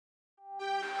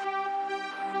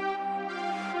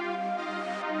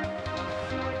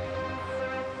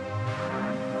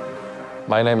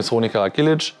My name is Roni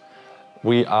Karakilic.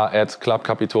 We are at Club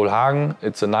Capitol Hagen.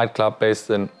 It's a nightclub based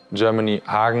in Germany,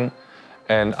 Hagen.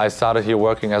 And I started here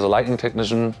working as a lighting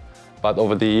technician, but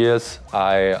over the years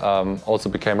I also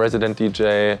became resident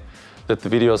DJ, did the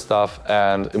video stuff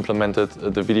and implemented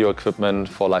the video equipment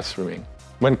for live streaming.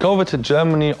 When COVID hit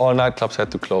Germany, all nightclubs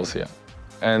had to close here.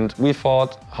 And we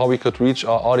thought how we could reach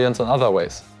our audience in other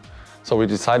ways. So we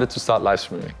decided to start live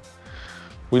streaming.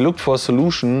 We looked for a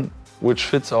solution which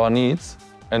fits our needs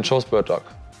and chose BirdDog.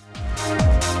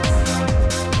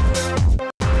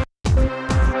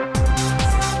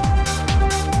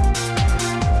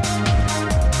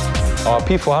 Our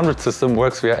P400 system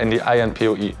works via NDI and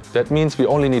PoE. That means we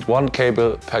only need one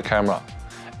cable per camera.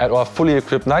 At our fully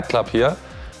equipped nightclub here,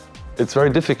 it's very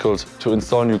difficult to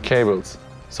install new cables.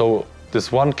 So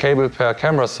this one cable per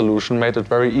camera solution made it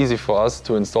very easy for us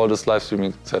to install this live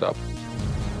streaming setup.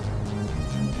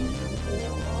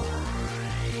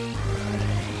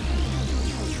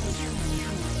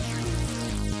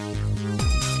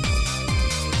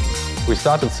 We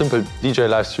started simple DJ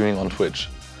live streaming on Twitch.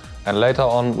 And later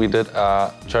on we did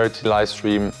a charity live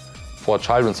stream for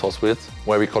Children's Hospice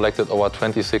where we collected over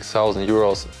 26,000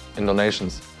 euros in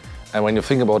donations. And when you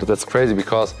think about it, that's crazy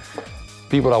because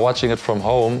people are watching it from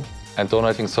home and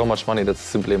donating so much money. That's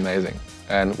simply amazing.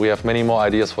 And we have many more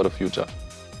ideas for the future.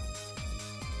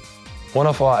 One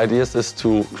of our ideas is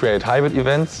to create hybrid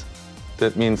events.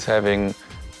 That means having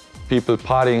people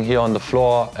partying here on the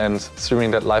floor and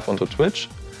streaming that live onto Twitch.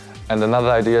 And another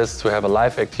idea is to have a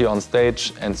live act here on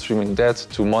stage and streaming that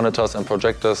to monitors and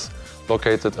projectors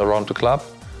located around the club,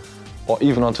 or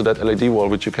even onto that LED wall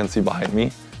which you can see behind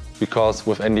me, because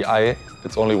with NDI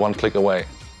it's only one click away.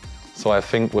 So I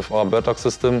think with our BirdDog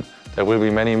system there will be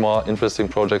many more interesting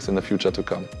projects in the future to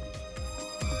come.